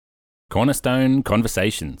Cornerstone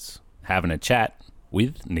Conversations, having a chat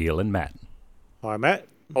with Neil and Matt. Hi, Matt.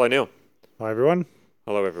 Hello, Neil. Hi, everyone.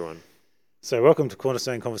 Hello, everyone. So welcome to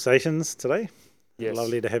Cornerstone Conversations today. Yes.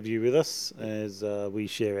 Lovely to have you with us as we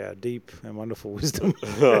share our deep and wonderful wisdom.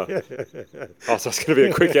 So it's going to be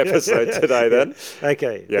a quick episode today then.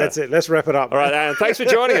 Okay, Yeah. That's it. Let's wrap it up. All right, and thanks for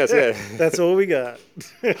joining us. Yeah. That's all we got.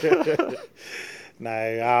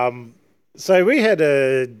 So we had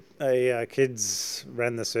a kids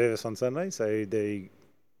ran the service on Sunday, so the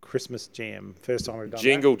Christmas jam. First time we've done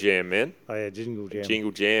Jingle Jam, man. that. Oh, yeah, Jingle Jam.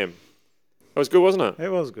 Jingle Jam. That was good, wasn't it? It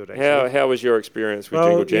was good, actually. How was your experience with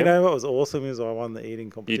Jingle Jam? You know what was awesome is I won the eating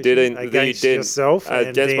competition. You did against yourself and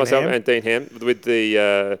against Dean myself Ham. and Dean Ham with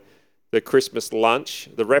the Christmas lunch,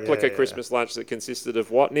 the replica Yeah. Christmas lunch that consisted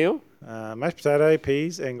of what, Neil? Mashed potato,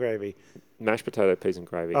 peas, and gravy. Mashed potato, peas, and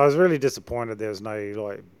gravy. I was really disappointed there was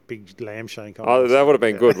no big lamb shank on. Oh, that would have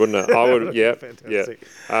been good, wouldn't it? I would, yeah, Fantastic.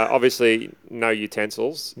 yeah. Obviously, no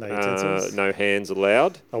utensils. No utensils. No hands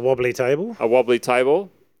allowed. A wobbly table. A wobbly table.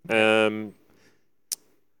 I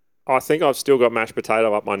think I've still got mashed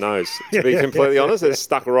potato up my nose. To be completely honest, it's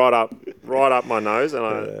stuck right up my nose,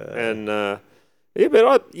 but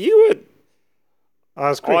you were. I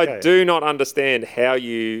was quick. I do not understand how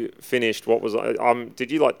you finished. What was? Did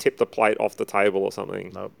you tip the plate off the table or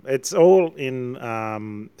something? No, it's all in how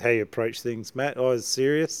you approach things, Matt. I was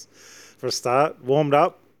serious for a start. Warmed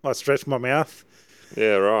up. I stretched my mouth.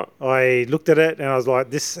 Yeah, right. I looked at it and I was like,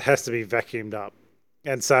 "This has to be vacuumed up."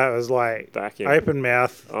 And so it was like Vacuum. open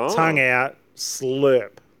mouth, tongue out,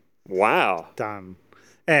 slurp. Wow. Done.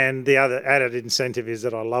 And the other added incentive is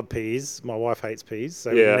that I love peas. My wife hates peas,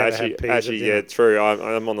 so Yeah, we never had peas at dinner. yeah, true.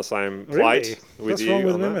 I'm on the same plate with What's you. wrong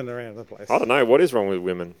with on that. women around the place? I don't know. What is wrong with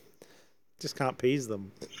women? Just can't peas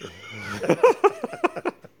them.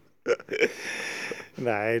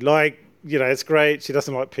 No, it's great. She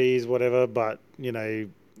doesn't like peas, whatever, but,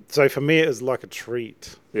 so for me it was like a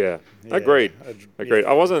treat. Yeah. Yeah, Agreed. Yeah.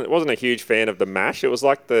 I wasn't a huge fan of the mash. It was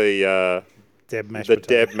like the Deb mashed the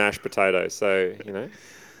potato. Deb mashed potato. So,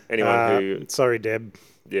 anyone who Sorry, Deb.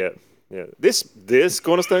 yeah. This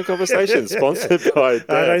Cornerstone Conversation sponsored by Deb.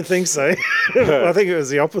 I don't think so. I think it was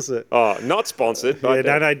the opposite. Oh, not sponsored. By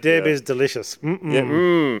Yeah, Deb. Deb Yeah. is delicious. Yeah.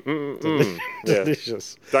 Yeah.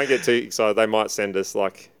 Delicious. Don't get too excited. They might send us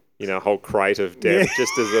a whole crate of Deb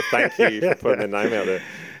just as a thank you for putting their name out there.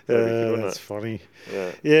 That'd be good, wouldn't That's it? funny.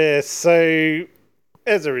 Yeah. Yeah, so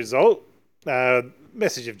as a result,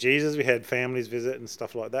 message of Jesus, we had families visit and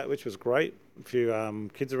stuff like that, which was great. A few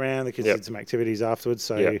kids around. The kids Yep. did some activities afterwards.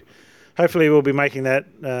 So Yep. hopefully we'll be making that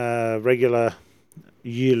regular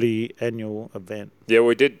yearly annual event. Yeah,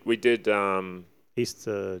 we did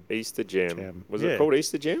Easter Jam. Jam. Was Yeah. it called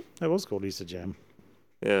Easter Jam? It was called Easter Jam.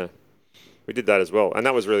 Yeah. We did that as well. And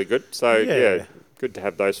that was really good. So, yeah, good to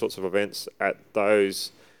have those sorts of events at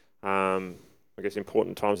those,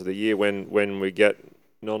 important times of the year when we get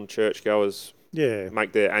non-church goers Yeah.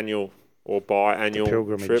 make their annual or biannual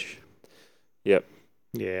Pilgrimage. trip. Yep.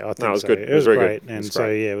 Yeah, I think it was so. good. It was very great. good. It And was so,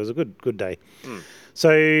 great. yeah, it was a good day. Mm. So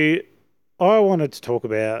I wanted to talk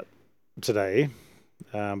about today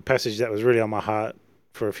passage that was really on my heart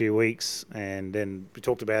for a few weeks, and then we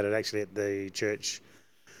talked about it actually at the church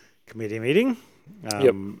committee meeting.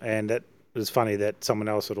 And it was funny that someone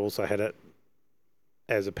else had also had it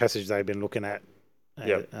as a passage they've been looking at.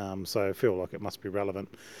 So I feel like it must be relevant.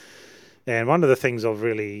 And one of the things I've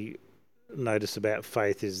really noticed about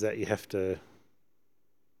faith is that you have to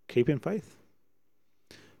keep in faith.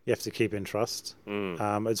 You have to keep in trust.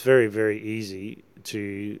 It's very, very easy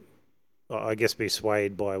to, I guess, be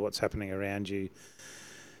swayed by what's happening around you,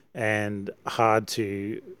 and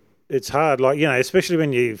it's hard, especially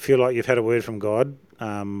when you feel like you've had a word from God,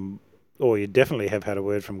 or you definitely have had a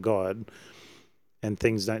word from God, and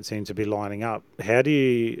things don't seem to be lining up. How do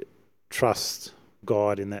you trust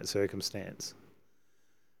God in that circumstance?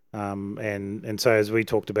 And so as we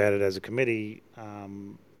talked about it as a committee,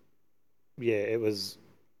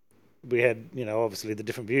 we had, obviously the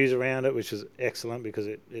different views around it, which is excellent because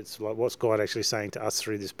it's like what's God actually saying to us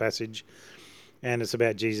through this passage. And it's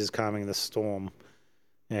about Jesus calming the storm.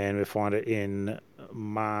 And we find it in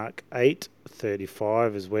Mark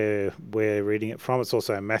 8:35 is where we're reading it from. It's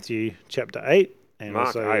also in Matthew chapter 8. And Mark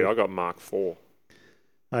also, 8, I got Mark 4.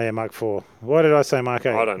 Oh, yeah, Mark 4. Why did I say Mark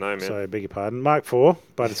 8? I don't know, man. So, beg your pardon. Mark 4,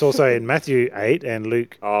 but it's also in Matthew 8 and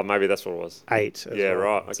Luke Oh, maybe that's what it was. 8 as Yeah, well.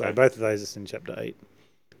 right, okay. So, both of those is in chapter 8.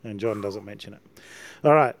 And John doesn't mention it.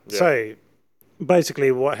 All right. Yeah. So,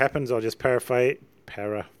 basically what happens, I'll just paraphrase.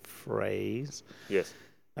 Yes.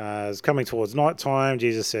 It's coming towards night time.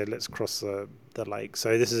 Jesus said, let's cross the lake.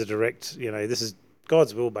 So, this is a direct, this is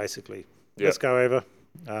God's will, basically. Yep. Let's go over.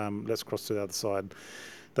 Let's cross to the other side.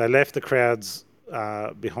 They left the crowds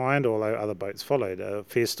behind, although other boats followed. A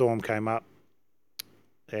fierce storm came up,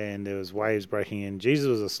 and there was waves breaking in. Jesus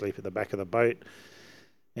was asleep at the back of the boat,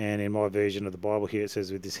 and in my version of the Bible here, it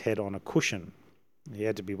says with his head on a cushion. He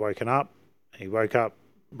had to be woken up. He woke up,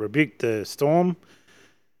 rebuked the storm,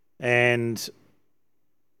 and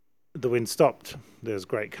the wind stopped. There was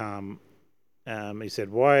great calm. He said,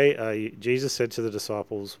 Jesus said to the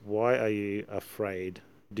disciples, "Why are you afraid?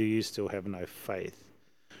 Do you still have no faith?"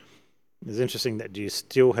 It's interesting that do you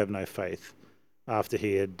still have no faith after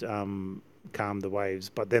he had calmed the waves,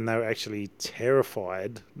 but then they were actually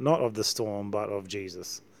terrified, not of the storm, but of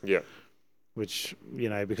Jesus. Yeah. Which,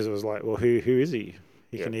 because it was like, well, who is he?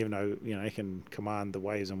 He can even know, he can command the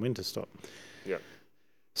waves and wind to stop. Yeah.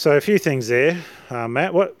 So a few things there.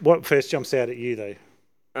 Matt, what first jumps out at you, though?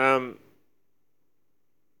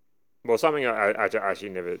 Well, something I actually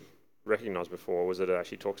never recognised before was that it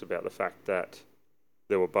actually talks about the fact that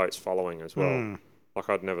there were boats following as well. Like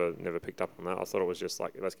I'd never picked up on that. I thought it was just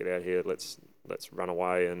like, let's get out of here, let's run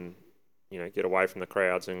away and get away from the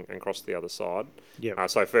crowds and cross to the other side. Yeah.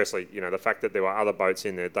 So firstly, the fact that there were other boats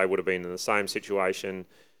in there, they would have been in the same situation.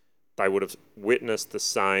 They would have witnessed the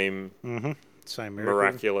same same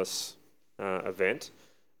miraculous event.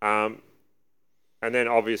 And then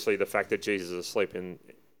obviously the fact that Jesus is asleep in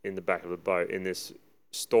the back of the boat in this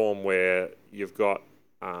storm where you've got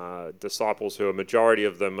disciples who a majority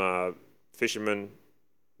of them are fishermen,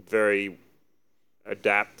 very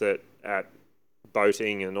adept at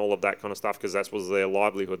boating and all of that kind of stuff because that was their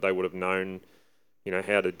livelihood. They would have known,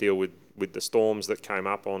 how to deal with the storms that came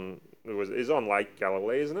up is on Lake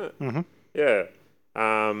Galilee, isn't it? Mm-hmm. Yeah.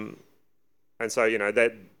 And so,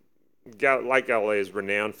 that Lake Galilee is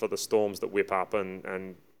renowned for the storms that whip up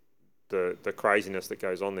and the craziness that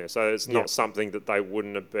goes on there. So it's not something that they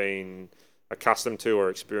wouldn't have been accustomed to or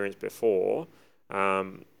experienced before.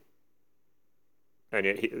 And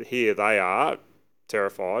yet here they are,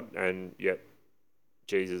 terrified, and yet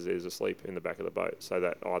Jesus is asleep in the back of the boat. So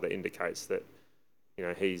that either indicates that,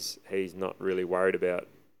 he's not really worried about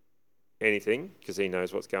anything because he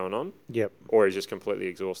knows what's going on. Yep. Or he's just completely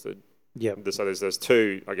exhausted. Yep. So there's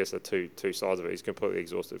two, I guess, the two sides of it. He's completely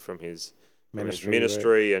exhausted from his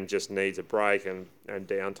ministry and just needs a break and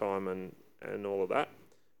downtime and all of that.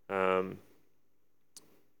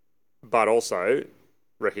 But also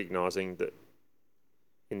recognising that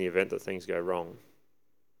in the event that things go wrong,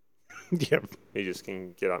 yep, he just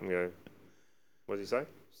can get up and go, what does he say?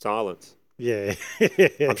 Silence. Yeah.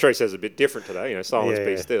 I'm sure he says it a bit different today, silence,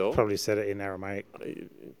 be still. Probably said it in Aramaic.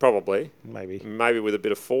 Probably. Maybe with a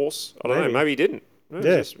bit of force. I don't know. Maybe he didn't. Maybe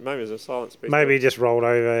it was a silence. Maybe he just rolled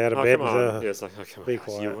over out of bed. Come on. It's like, come be on,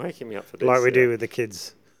 quiet. You're waking me up for this. Like we do with the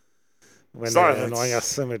kids when they're annoying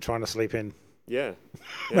us and we're trying to sleep in. Yeah.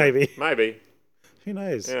 Maybe. Who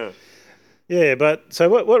knows? Yeah. Yeah, but so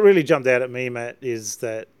what really jumped out at me, Matt, is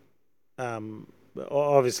that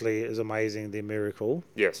obviously it was amazing, the miracle.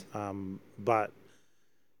 Yes. But,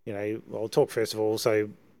 I'll talk first of all. So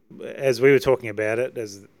as we were talking about it,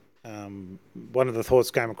 as one of the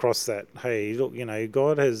thoughts came across that, hey, look,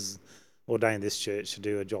 God has ordained this church to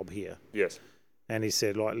do a job here. Yes. And he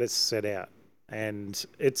said, let's set out. And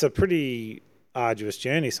it's a pretty arduous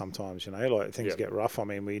journey sometimes, things get rough. I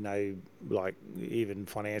mean, we know, even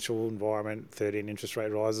financial environment, 13 interest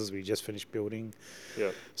rate rises, we just finished building.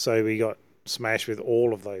 Yeah. So we got smashed with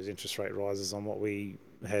all of those interest rate rises on what we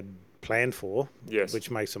had planned for, yes, which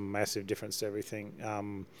makes a massive difference to everything.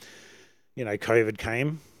 COVID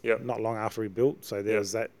came not long after we built, so there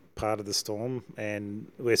was that part of the storm, and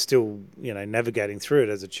we're still, navigating through it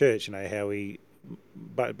as a church, how we...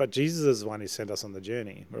 But Jesus is the one who sent us on the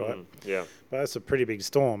journey, right? Yeah. But that's a pretty big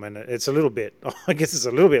storm, and it's a little bit... I guess it's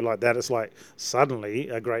a little bit like that. It's like suddenly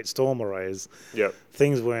a great storm arose. Yeah.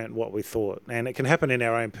 Things weren't what we thought, and it can happen in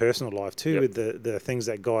our own personal life too, with the things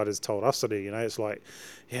that God has told us to do. It's like,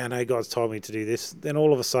 I know God's told me to do this. Then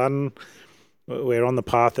all of a sudden, we're on the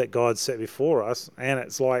path that God set before us, and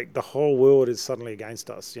it's like the whole world is suddenly against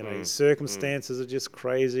us. Circumstances are just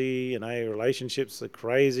crazy. Relationships are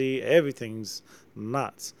crazy. Everything's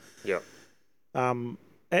nuts. Yeah.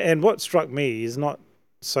 And what struck me is not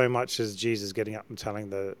so much as Jesus getting up and telling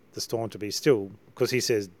the storm to be still, because he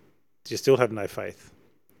says, "Do you still have no faith?"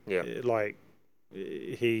 Yeah.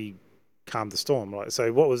 He calmed the storm.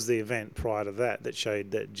 So what was the event prior to that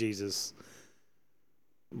showed that Jesus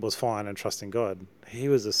was fine and trusting God? He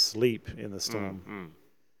was asleep in the storm.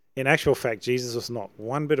 In actual fact, Jesus was not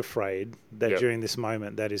one bit afraid that during this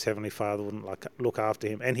moment that his Heavenly Father wouldn't look after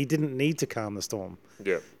him, and he didn't need to calm the storm.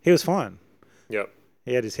 Yeah. He was fine. Yep.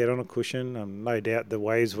 He had his head on a cushion, and no doubt the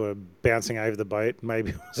waves were bouncing over the boat.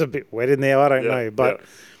 Maybe it was a bit wet in there. I don't know,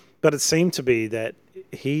 but it seemed to be that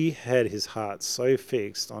he had his heart so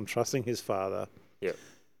fixed on trusting his Father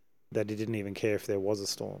that he didn't even care if there was a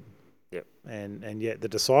storm. And yet the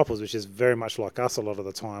disciples, which is very much like us a lot of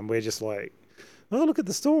the time, we're just like, oh, look at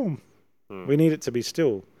the storm. We need it to be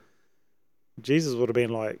still. Jesus would have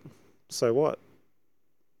been like, so what?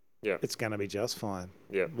 It's going to be just fine.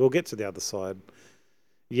 We'll get to the other side.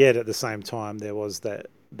 Yet at the same time, there was that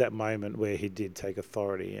moment where he did take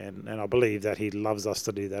authority, and I believe that he loves us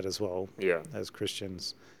to do that as well as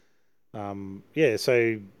Christians.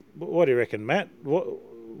 So what do you reckon, Matt?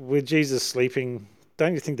 With Jesus sleeping,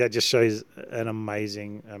 don't you think that just shows an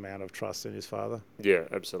amazing amount of trust in his Father? Yeah,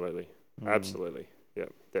 absolutely. Absolutely. Yeah,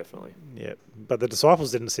 definitely. Yeah, but the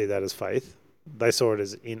disciples didn't see that as faith. They saw it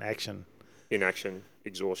as inaction. Inaction,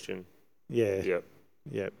 exhaustion. Yeah.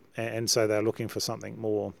 And so they're looking for something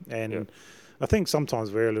more. And I think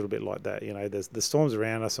sometimes we're a little bit like that. You know, there's the storms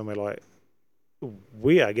around us and we're like,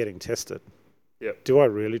 we are getting tested. Do I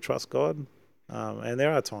really trust God? And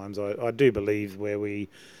there are times I do believe where we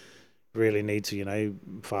really need to,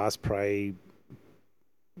 fast, pray,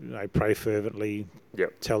 pray fervently,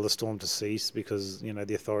 tell the storm to cease, because,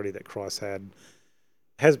 the authority that Christ had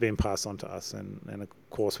has been passed on to us. And of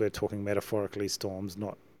course, we're talking metaphorically storms,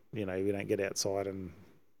 not, we don't get outside and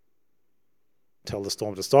tell the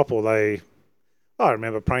storm to stop. Although I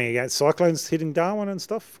remember praying against cyclones hitting Darwin and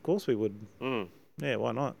stuff. Of course we would. Yeah,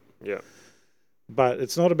 why not? Yeah. But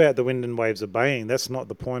it's not about the wind and waves obeying. That's not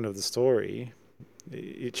the point of the story.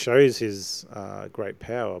 It shows his great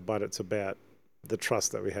power, but it's about the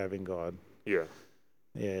trust that we have in God. Yeah.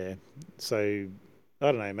 So,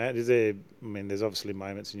 I don't know, Matt. There's obviously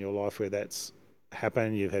moments in your life where that's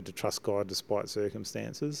happened. You've had to trust God despite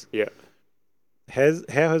circumstances. How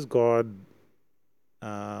has God,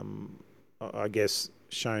 I guess,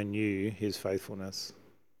 shown you his faithfulness?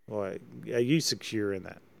 Like, are you secure in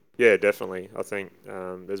that? Yeah, definitely. I think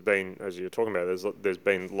there's been, as you're talking about, there's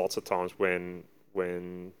been lots of times when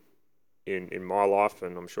in my life,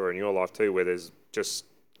 and I'm sure in your life too, where there's just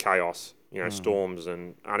chaos, storms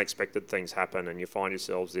and unexpected things happen, and you find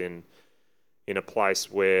yourselves in a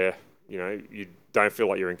place where you don't feel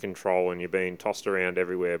like you're in control, and you're being tossed around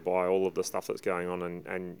everywhere by all of the stuff that's going on,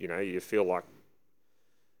 and you feel like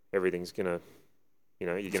everything's gonna,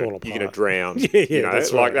 you're gonna drown.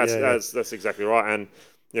 That's right. That's exactly right. And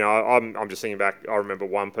I'm just thinking back. I remember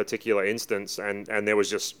one particular instance, and there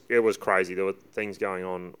was it was crazy. There were things going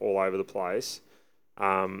on all over the place,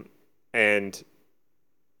 and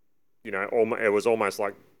it was almost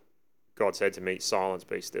like God said to me, "Silence,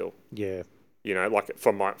 be still." Yeah. Like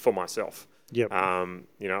for myself.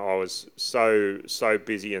 I was so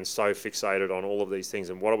busy and so fixated on all of these things,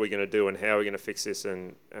 and what are we going to do, and how are we going to fix this,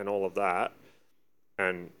 and all of that,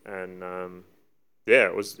 and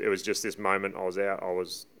it was just this moment. I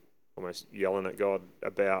was almost yelling at God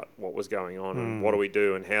about what was going on, and what do we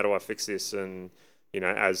do, and how do I fix this, and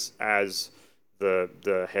as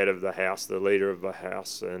the head of the house, the leader of the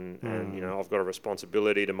house, and I've got a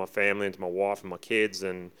responsibility to my family and to my wife and my kids,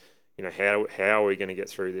 and how are we going to get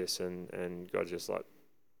through this? And God just like,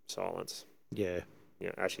 silence.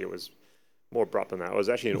 Actually, it was more abrupt than that. It was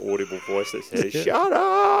actually an audible voice that said, "Shut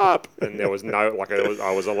up!" And there was I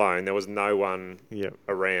was alone. There was no one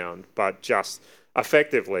around, but just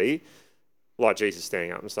effectively, like Jesus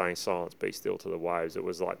standing up and saying, "Silence, be still," to the waves. It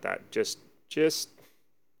was like that. Just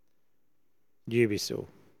you be still.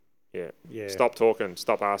 Yeah. Yeah. Stop talking.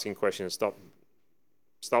 Stop asking questions. Stop.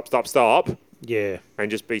 Yeah.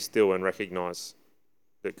 And just be still and recognize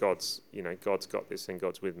that God's got this, and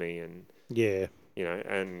God's with me, and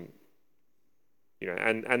and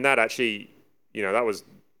that actually, that was an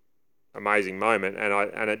amazing moment,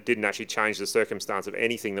 and it didn't actually change the circumstance of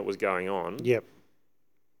anything that was going on.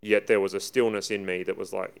 Yet there was a stillness in me that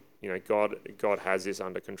was like, God has this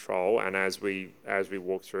under control, and as we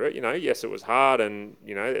walked through it, yes, it was hard, and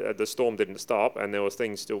the storm didn't stop, and there was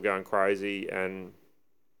things still going crazy and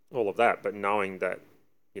all of that, but knowing that,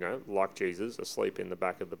 like Jesus, asleep in the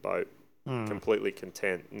back of the boat, completely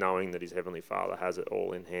content, knowing that his Heavenly Father has it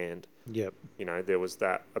all in hand. There was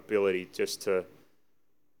that ability just to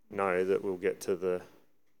know that we'll get to the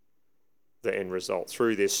end result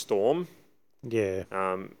through this storm.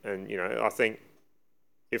 And I think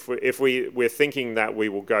if we're thinking that we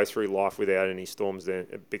will go through life without any storms, then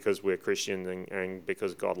because we're Christians and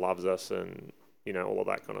because God loves us, and all of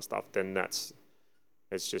that kind of stuff, then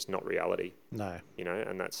it's just not reality. No.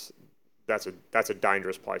 And that's a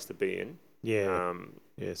dangerous place to be in. Yeah.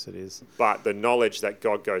 Yes, it is. But the knowledge that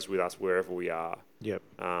God goes with us wherever we are. Yep.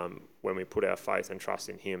 When we put our faith and trust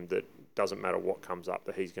in Him, that doesn't matter what comes up,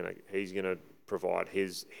 that He's gonna provide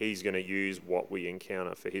He's gonna use what we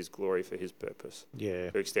encounter for His glory, for His purpose.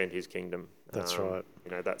 Yeah. To extend His kingdom. That's right.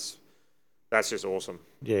 That's just awesome.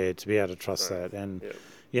 Yeah, to be able to trust that. And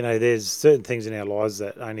there's certain things in our lives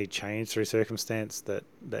that only change through circumstance that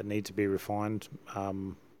need to be refined. I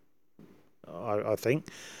think.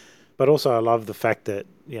 But also, I love the fact that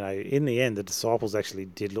in the end, the disciples actually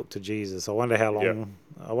did look to Jesus. I wonder how long. Yep.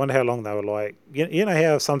 I wonder how long they were like. You know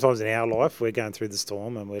how sometimes in our life we're going through the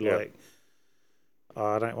storm and we're like, oh,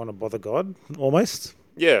 I don't want to bother God. Almost.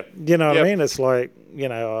 Yeah. You know what I mean? It's like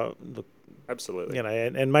look. Absolutely.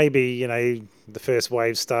 And maybe the first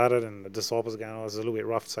wave started and the disciples are going, oh, it's a little bit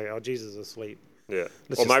rough to say, oh, Jesus is asleep. Yeah.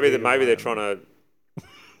 Or maybe they're trying to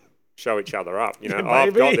show each other up.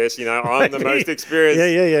 I've got this. I'm the most experienced.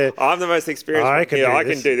 Yeah. I'm the most experienced. I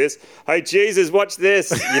can do this. Hey, Jesus, watch this.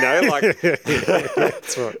 That's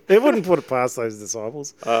right. They wouldn't put it past those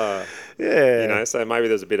disciples. So maybe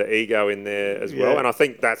there's a bit of ego in there as well. And I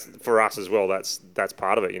think that's for us as well. That's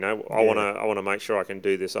part of it. I want to make sure I can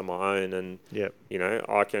do this on my own, and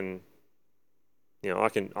I can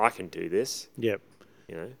do this. Yep.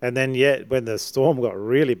 And then when the storm got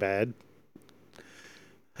really bad.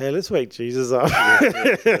 Hey, let's wake Jesus up. I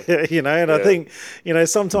think,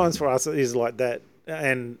 sometimes for us it is like that,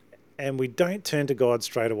 and we don't turn to God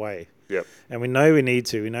straight away. Yep. And we know we need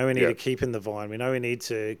to. We know we need to keep in the vine. We know we need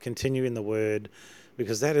to continue in the Word,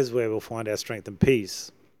 because that is where we'll find our strength and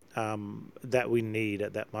peace that we need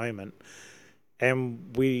at that moment.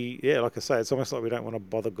 And like I say, it's almost like we don't want to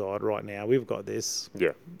bother God right now. We've got this.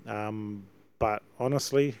 Yeah. But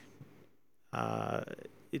honestly,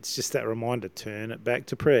 it's just that reminder, turn it back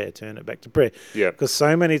to prayer. Yeah. Because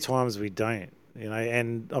so many times we don't,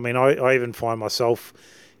 and I mean, I even find myself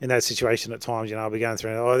in that situation at times. I'll be going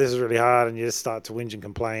through, oh, this is really hard, and you just start to whinge and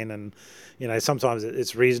complain. And, sometimes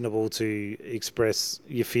it's reasonable to express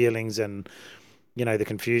your feelings and, the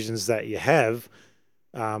confusions that you have,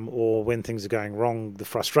 or when things are going wrong, the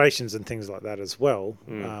frustrations and things like that as well.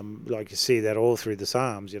 Like you see that all through the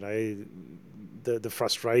Psalms, the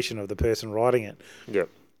frustration of the person writing it. Yep.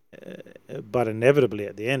 But inevitably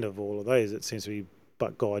at the end of all of those, it seems to be,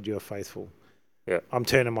 but God, you are faithful. Yeah. I'm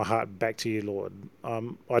turning my heart back to you, Lord.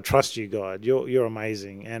 I trust you, God. You're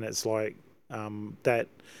amazing. And it's like that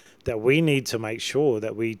we need to make sure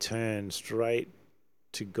that we turn straight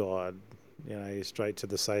to God, straight to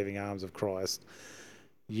the saving arms of Christ.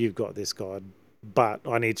 You've got this, God. But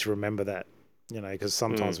I need to remember that, because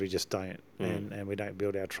sometimes we just don't, and we don't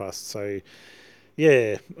build our trust. So,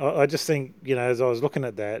 yeah, I just think, as I was looking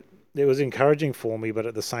at that, it was encouraging for me, but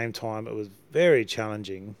at the same time, it was very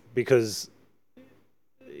challenging, because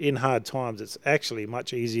in hard times, it's actually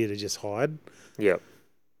much easier to just hide. Yeah.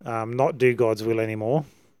 Not do God's will anymore,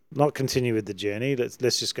 not continue with the journey.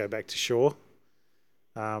 Let's just go back to shore.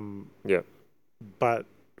 But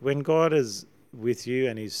when God is with you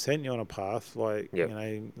and He's sent you on a path, like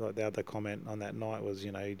like the other comment on that night was,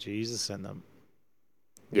 Jesus sent them.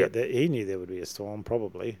 Yeah, He knew there would be a storm,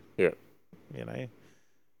 probably. Yeah.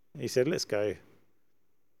 He said, "Let's go.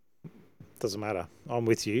 Doesn't matter. I'm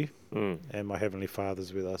with you, and my Heavenly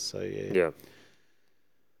Father's with us." So yeah.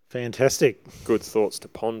 Fantastic. Good thoughts to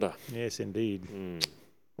ponder. Yes, indeed.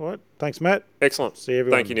 All right. Thanks, Matt. Excellent. See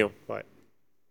everyone. Thank you, Neil. Bye.